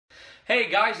Hey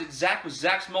guys, it's Zach with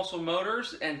Zaks Muscle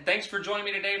Motors, and thanks for joining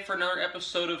me today for another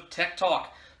episode of Tech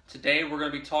Talk. Today we're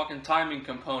going to be talking timing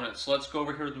components. So let's go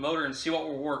over here to the motor and see what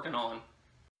we're working on.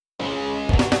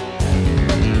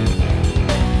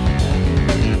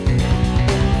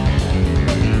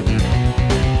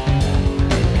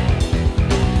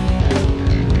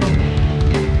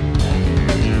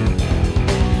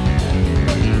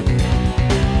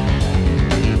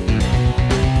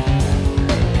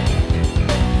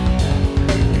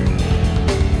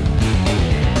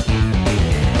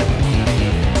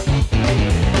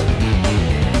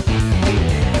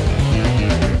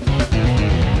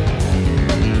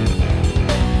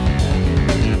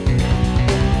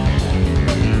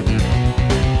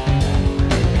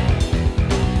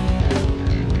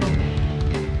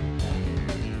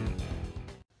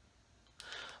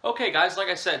 Okay guys, like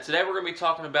I said, today we're going to be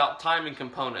talking about timing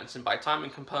components, and by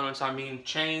timing components I mean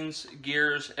chains,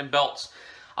 gears, and belts.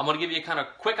 I'm going to give you a kind of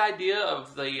quick idea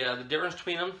of the difference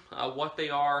between them, what they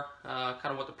are, kind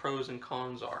of what the pros and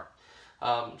cons are.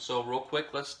 So real quick,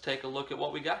 let's take a look at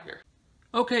what we got here.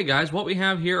 Okay guys, what we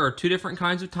have here are two different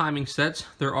kinds of timing sets.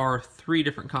 There are three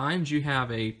different kinds. You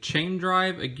have a chain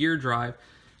drive, a gear drive,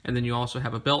 and then you also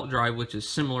have a belt drive, which is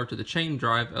similar to the chain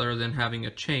drive other than having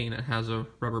a chain that has a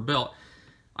rubber belt.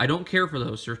 I don't care for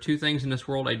those. There are two things in this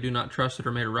world I do not trust that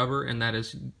are made of rubber, and that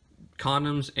is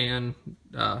condoms and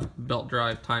belt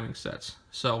drive timing sets.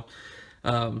 So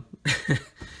I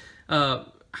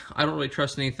don't really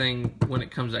trust anything when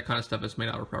it comes to that kind of stuff that's made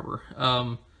out of rubber.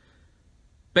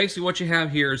 Basically what you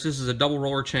have here is this is a double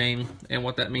roller chain, and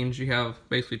what that means, you have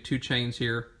basically two chains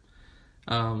here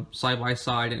side by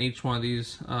side, and each one of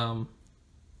these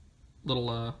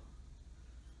little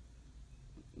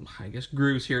I guess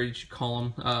grooves here, you should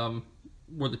call them,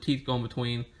 where the teeth go in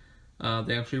between,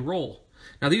 they actually roll.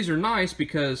 Now these are nice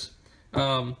because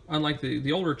unlike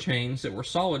the older chains that were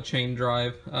solid chain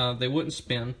drive, they wouldn't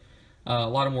spin. A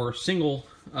lot of them were single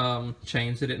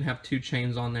chains. They didn't have two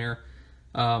chains on there.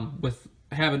 With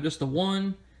having just the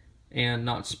one and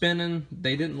not spinning,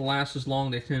 they didn't last as long.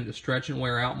 They tended to stretch and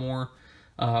wear out more.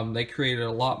 They created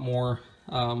a lot more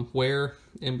wear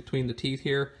in between the teeth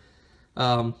here.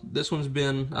 This one's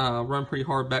been run pretty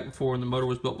hard back before, and the motor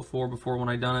was built before when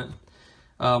I done it.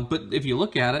 But if you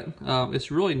look at it,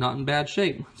 it's really not in bad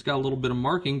shape. It's got a little bit of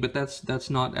marking, but that's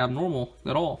not abnormal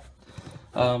at all.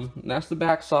 That's the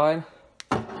back side,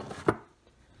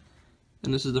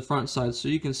 and this is the front side. So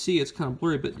you can see it's kind of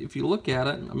blurry, but if you look at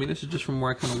it, I mean, this is just from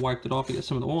where I kind of wiped it off to get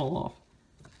some of the oil off.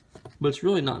 But it's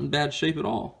really not in bad shape at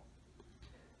all.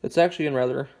 It's actually in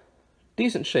rather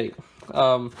decent shape.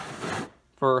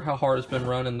 For how hard it's been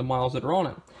run and the miles that are on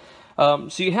it.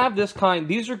 So you have this kind.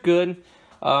 These are good.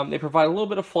 They provide a little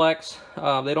bit of flex.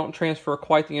 They don't transfer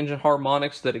quite the engine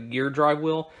harmonics that a gear drive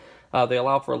will. They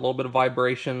allow for a little bit of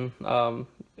vibration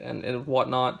and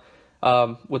whatnot.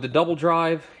 With the double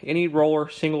drive, any roller,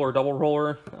 single or double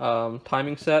roller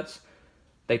timing sets,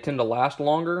 they tend to last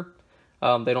longer.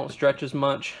 They don't stretch as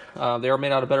much. They are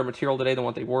made out of better material today than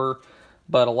what they were.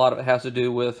 But a lot of it has to do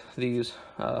with these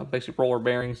basic roller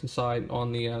bearings inside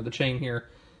on the chain here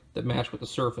that match with the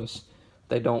surface.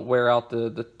 They don't wear out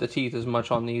the teeth as much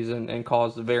on these and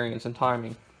cause the variance in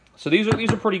timing. So these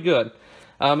are pretty good,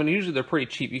 and usually they're pretty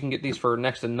cheap. You can get these for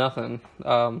next to nothing.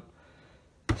 Yeah,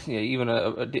 even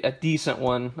a decent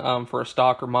one for a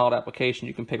stock or mild application,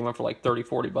 you can pick them up for like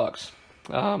 30-40 bucks.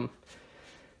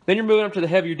 Then you're moving up to the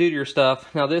heavier duty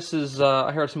stuff. Now this is,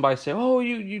 I heard somebody say, oh,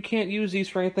 you can't use these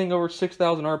for anything over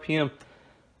 6,000 RPM.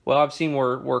 Well, I've seen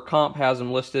where Comp has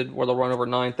them listed where they'll run over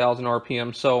 9,000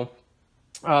 RPM. So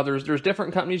there's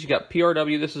different companies. You got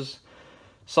PRW. This is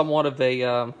somewhat of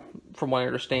a, from what I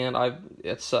understand,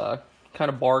 it's kind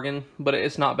of bargain, but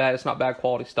it's not bad. It's not bad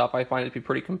quality stuff. I find it to be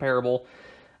pretty comparable.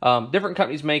 Different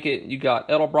companies make it. You got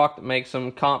Edelbrock that makes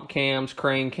them, Comp cams,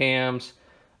 Crane cams.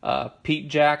 Pete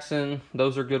Jackson,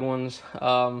 those are good ones.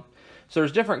 So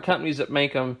there's different companies that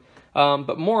make them,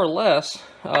 but more or less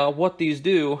what these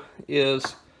do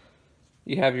is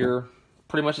you have your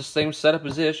pretty much the same setup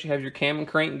as this. You have your cam and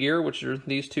crank gear, which are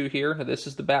these two here. This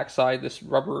is the back side. This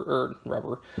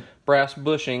brass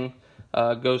bushing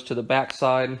goes to the back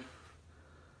side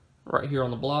right here on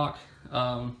the block.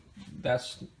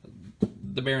 That's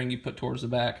the bearing you put towards the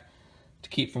back to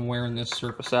keep from wearing this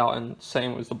surface out, and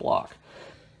same as the block.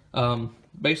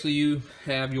 Basically you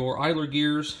have your idler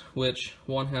gears, which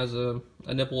one has a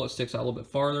nipple that sticks out a little bit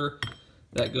farther.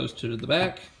 That goes to the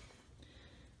back.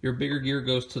 Your bigger gear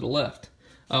goes to the left.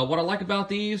 What I like about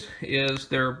these is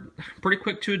they're pretty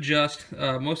quick to adjust.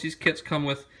 Most of these kits come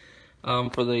with,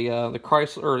 for the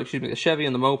Chrysler, or excuse me, the Chevy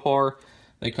and the Mopar,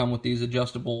 they come with these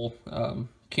adjustable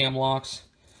cam locks.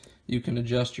 You can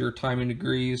adjust your timing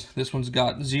degrees. This one's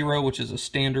got 0, which is a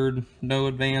standard, no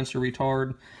advance or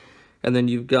retard. And then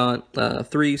you've got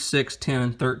 3, 6, 10,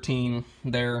 and 13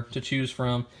 there to choose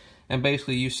from. And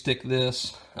basically you stick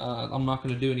this, I'm not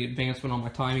going to do any advancement on my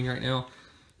timing right now.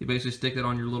 You basically stick it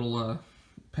on your little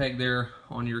peg there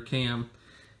on your cam,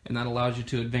 and that allows you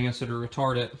to advance it or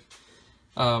retard it.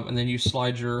 And then you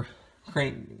slide your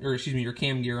your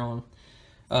cam gear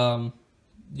on.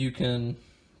 You can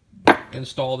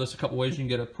install this a couple ways. You can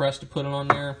get a press to put it on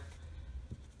there,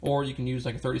 or you can use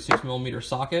like a 36mm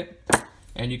socket,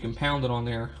 and you can pound it on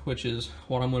there, which is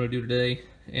what I'm going to do today.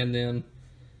 And then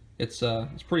it's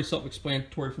pretty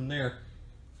self-explanatory from there.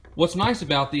 What's nice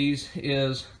about these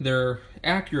is they're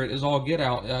accurate as all get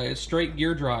out. It's straight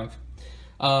gear drive,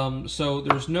 so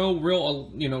there's no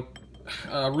real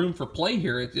room for play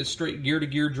here. It's straight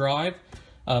gear-to-gear drive.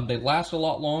 They last a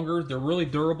lot longer. They're really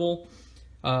durable.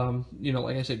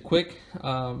 Like I said, quick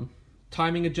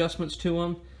timing adjustments to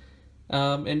them,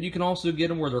 and you can also get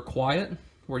them where they're quiet,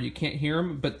 where you can't hear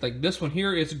them. But like this one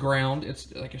here, it's ground.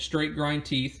 It's like a straight grind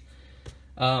teeth,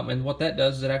 and what that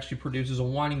does is it actually produces a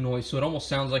whining noise. So it almost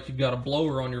sounds like you've got a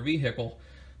blower on your vehicle.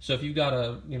 So if you've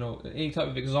got any type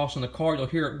of exhaust in the car, you'll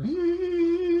hear it.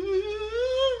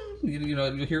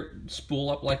 You'll hear it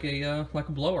spool up like a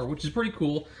blower, which is pretty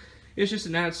cool. It's just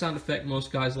an added sound effect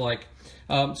most guys like.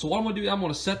 So what I'm going to do, I'm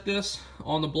going to set this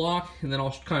on the block, and then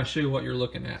I'll kind of show you what you're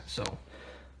looking at. So,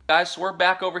 guys, so we're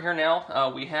back over here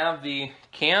now. We have the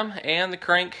cam and the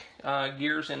crank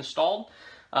gears installed.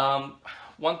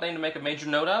 One thing to make a major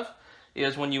note of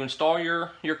is when you install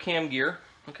your cam gear,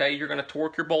 okay, you're going to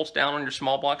torque your bolts down on your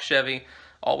small block Chevy.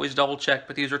 Always double check,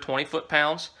 but these are 20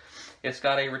 foot-pounds. It's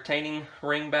got a retaining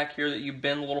ring back here that you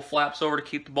bend the little flaps over to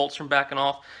keep the bolts from backing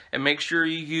off. And make sure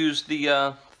you use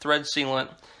the thread sealant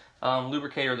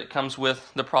lubricator that comes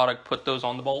with the product. Put those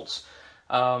on the bolts.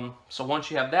 So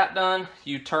once you have that done,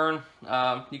 you turn,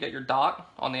 you got your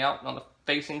dot on the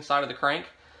facing side of the crank.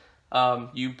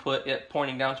 You put it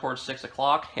pointing down towards 6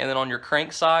 o'clock. And then on your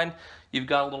crank side, you've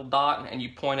got a little dot, and you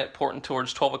point it pointing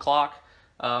towards 12 o'clock.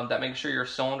 That makes sure your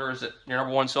cylinder is your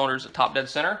number one cylinder is at top dead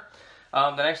center.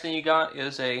 The next thing you got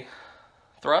is a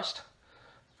thrust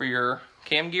for your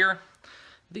cam gear.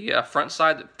 The front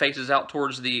side that faces out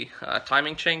towards the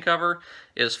timing chain cover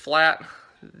is flat.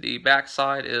 The back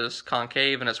side is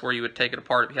concave, and that's where you would take it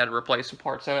apart if you had to replace some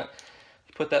parts in it.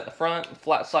 You put that in the front,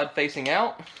 flat side facing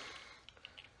out.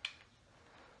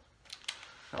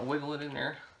 I'll wiggle it in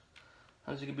there.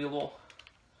 As you can be a little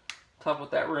tough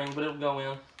with that ring, but it'll go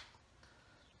in.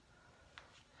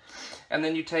 And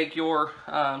then you take your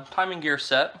timing gear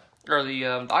set, or the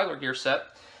idler gear set,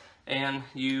 and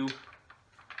you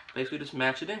basically just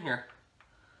match it in here.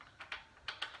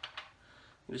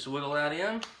 You just wiggle that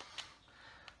in.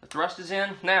 The thrust is in.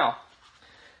 Now,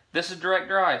 this is direct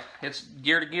drive. It's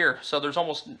gear to gear, so there's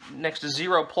almost next to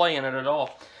zero play in it at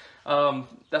all.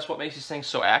 That's what makes these things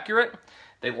so accurate.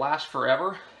 They last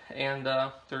forever, and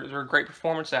they're a great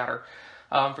performance adder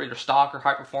for either stock or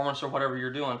high performance or whatever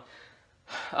you're doing.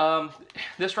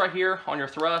 This right here on your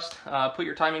thrust, put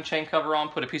your timing chain cover on,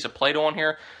 put a piece of Play-Doh on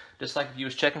here, just like if you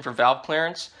was checking for valve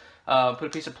clearance. Put a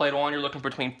piece of Play-Doh on, you're looking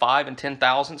between 5 and 10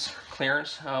 thousandths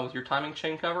clearance with your timing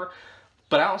chain cover.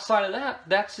 But outside of that,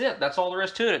 that's it. That's all there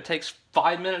is to it. It takes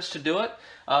 5 minutes to do it.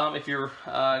 If you're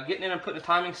getting in and putting a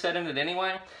timing set in it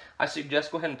anyway, I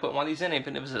suggest go ahead and put one of these in,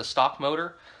 even if it's a stock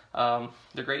motor.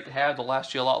 They're great to have. They'll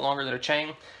last you a lot longer than a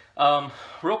chain.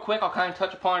 Real quick, I'll kind of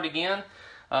touch upon it again.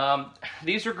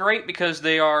 These are great because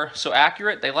they are so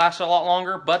accurate. They last a lot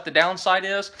longer, but the downside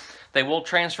is they will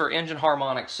transfer engine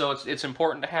harmonics. So it's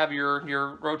important to have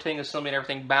your rotating assembly and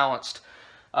everything balanced.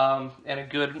 And a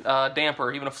good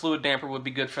damper, even a fluid damper would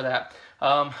be good for that.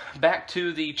 Back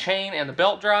to the chain and the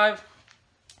belt drive.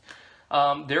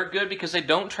 They're good because they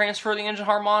don't transfer the engine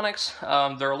harmonics.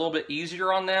 They're a little bit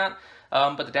easier on that.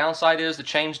 But the downside is the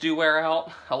chains do wear out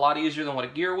a lot easier than what a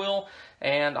gear will.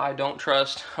 And I don't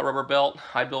trust a rubber belt.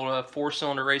 I built a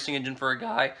 4-cylinder racing engine for a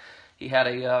guy. He had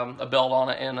a belt on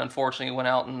it, and unfortunately went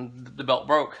out and the belt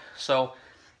broke. So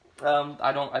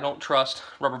I don't trust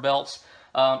rubber belts.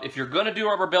 If you're going to do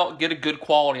a rubber belt, get a good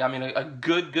quality. I mean, a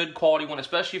good quality one,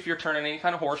 especially if you're turning any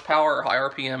kind of horsepower or high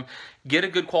RPM. Get a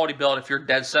good quality belt if you're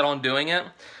dead set on doing it.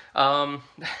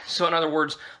 So in other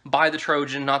words, buy the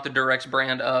Trojan, not the Durex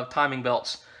brand of timing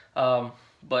belts.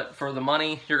 But for the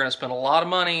money, you're going to spend a lot of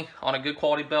money on a good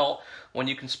quality belt when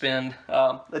you can spend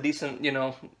a decent,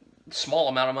 small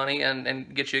amount of money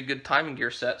and get you a good timing gear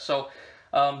set. So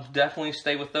definitely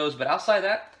stay with those. But outside of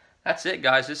that, that's it,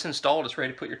 guys. It's installed. It's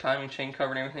ready to put your timing chain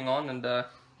cover and everything on and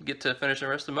get to finish the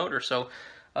rest of the motor. So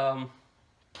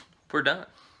we're done.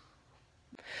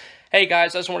 Hey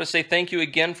guys, I just want to say thank you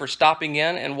again for stopping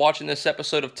in and watching this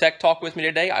episode of Tech Talk with me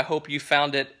today. I hope you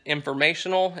found it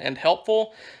informational and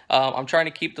helpful. I'm trying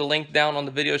to keep the link down on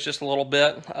the videos just a little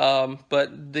bit,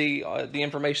 but the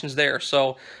information's there.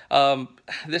 So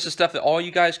this is stuff that all you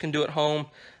guys can do at home.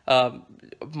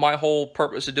 My whole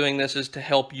purpose of doing this is to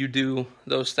help you do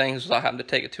those things without having to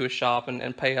take it to a shop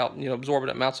and pay out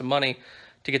exorbitant amounts of money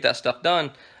to get that stuff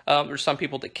done. There's some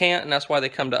people that can't, and that's why they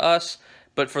come to us.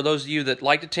 But for those of you that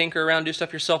like to tinker around, do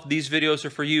stuff yourself, these videos are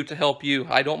for you to help you.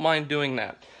 I don't mind doing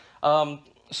that.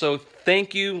 So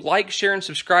thank you. Like, share, and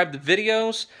subscribe to the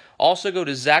videos. Also go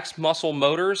to Zaks Muscle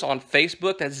Motors on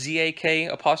Facebook. That's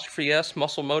Z-A-K''S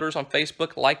Muscle Motors on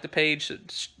Facebook. Like the page,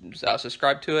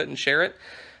 subscribe to it, and share it.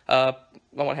 I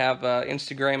want to have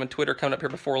Instagram and Twitter coming up here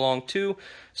before long too.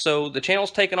 So the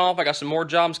channel's taking off. I got some more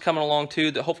jobs coming along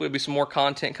too. That hopefully will be some more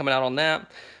content coming out on that.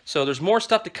 So there's more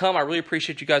stuff to come. I really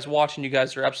appreciate you guys watching. You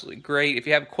guys are absolutely great. If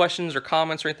you have questions or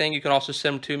comments or anything, you can also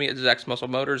send them to me at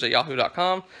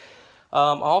zaksmusclemotors@yahoo.com. I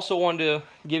also wanted to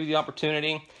give you the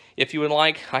opportunity, if you would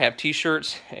like, I have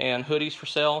t-shirts and hoodies for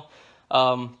sale.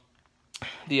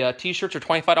 The t-shirts are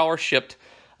 $25 shipped.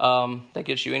 That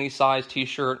gets you any size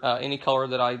t-shirt, any color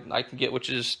that I can get, which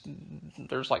is,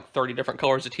 there's like 30 different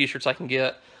colors of t-shirts I can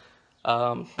get.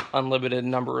 Unlimited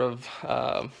number of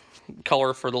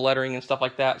color for the lettering and stuff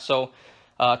like that. So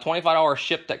 $25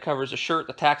 shipped, that covers the shirt,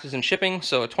 the taxes, and shipping.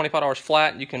 So $25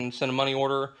 flat. You can send a money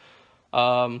order,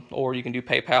 or you can do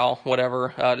PayPal,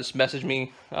 whatever. Just message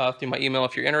me through my email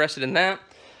if you're interested in that.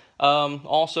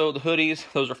 Also, the hoodies,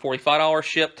 those are $45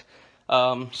 shipped.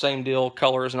 Same deal,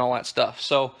 colors and all that stuff.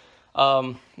 So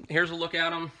here's a look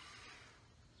at them.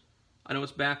 I know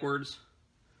it's backwards,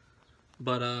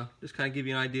 but just kind of give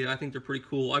you an idea. I think they're pretty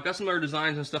cool. I've got some other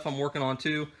designs and stuff I'm working on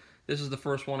too. This is the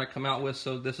first one I come out with,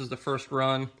 so this is the first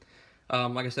run.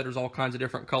 Like I said, there's all kinds of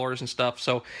different colors and stuff.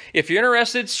 So if you're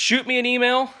interested, shoot me an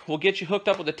email. We'll get you hooked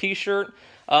up with a t-shirt.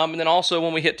 And then also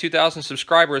when we hit 2,000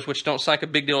 subscribers, which don't sound like a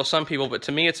big deal to some people, but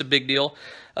to me it's a big deal,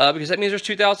 because that means there's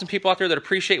 2,000 people out there that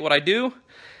appreciate what I do.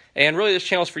 And really this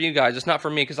channel's for you guys. It's not for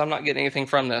me, because I'm not getting anything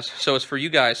from this. So it's for you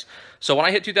guys. So when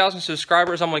I hit 2,000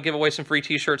 subscribers, I'm going to give away some free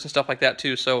t-shirts and stuff like that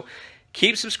too. So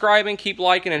keep subscribing, keep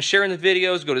liking, and sharing the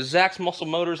videos. Go to Zaks Muscle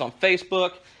Motors on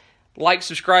Facebook. Like,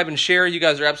 subscribe, and share. You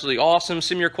guys are absolutely awesome.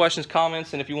 Send me your questions,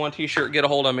 comments, and if you want a t-shirt, get a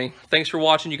hold of me. Thanks for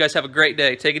watching. You guys have a great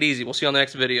day. Take it easy. We'll see you on the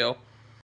next video.